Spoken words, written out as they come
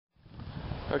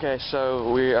Okay,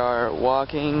 so we are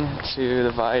walking to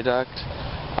the Viaduct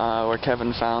where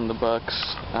Kevin found the books.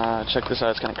 Check this out,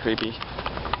 it's kind of creepy.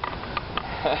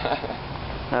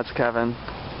 That's Kevin.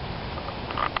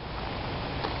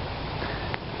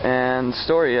 And the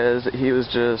story is that he was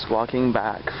just walking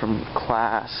back from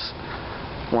class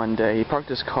one day. He parked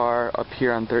his car up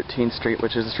here on 13th Street,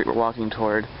 which is the street we're walking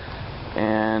toward,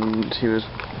 and he was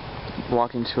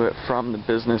walking to it from the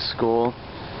business school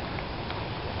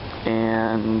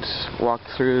and walked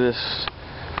through this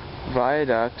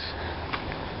viaduct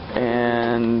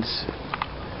and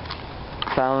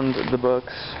found the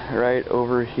books right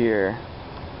over here.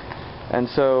 And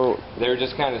so they were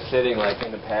just kind of sitting like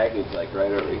in the package, like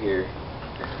right over here.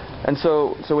 And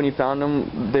so when you found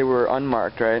them, they were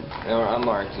unmarked, right? They were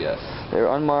unmarked, yes. They were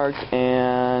unmarked,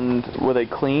 and were they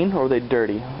clean or were they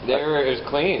dirty? It was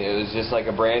clean. It was just like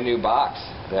a brand new box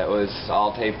that was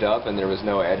all taped up, and there was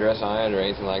no address on it or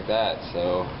anything like that.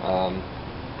 So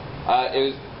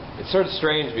it's sort of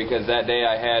strange because that day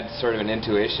I had sort of an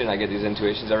intuition. I get these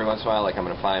intuitions every once in a while, like I'm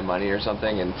going to find money or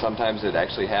something, and sometimes it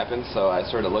actually happens. So I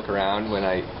sort of look around when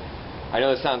I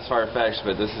know this sounds far-fetched,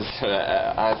 but this is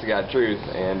honest to God truth.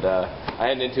 And I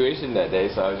had an intuition that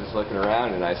day, so I was just looking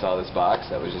around and I saw this box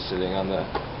that was just sitting on the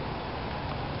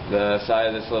side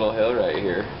of this little hill right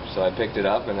here. So I picked it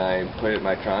up and I put it in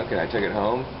my trunk and I took it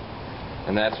home.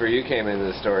 And that's where you came into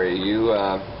the story.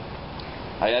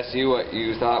 I asked you what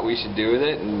you thought we should do with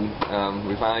it, and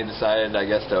we finally decided, I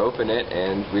guess, to open it.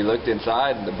 And we looked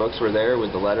inside, and the books were there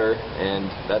with the letter, and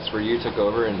that's where you took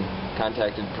over and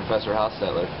contacted Professor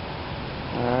Hostetler.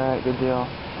 Alright, good deal.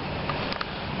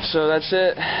 So that's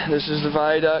it. This is the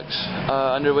viaduct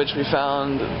under which we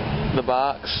found the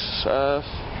box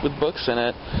with books in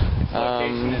it. Its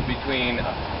location is between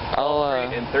 12th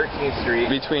Street and 13th Street.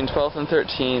 Between 12th and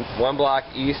 13th. 1 block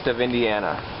east of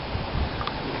Indiana.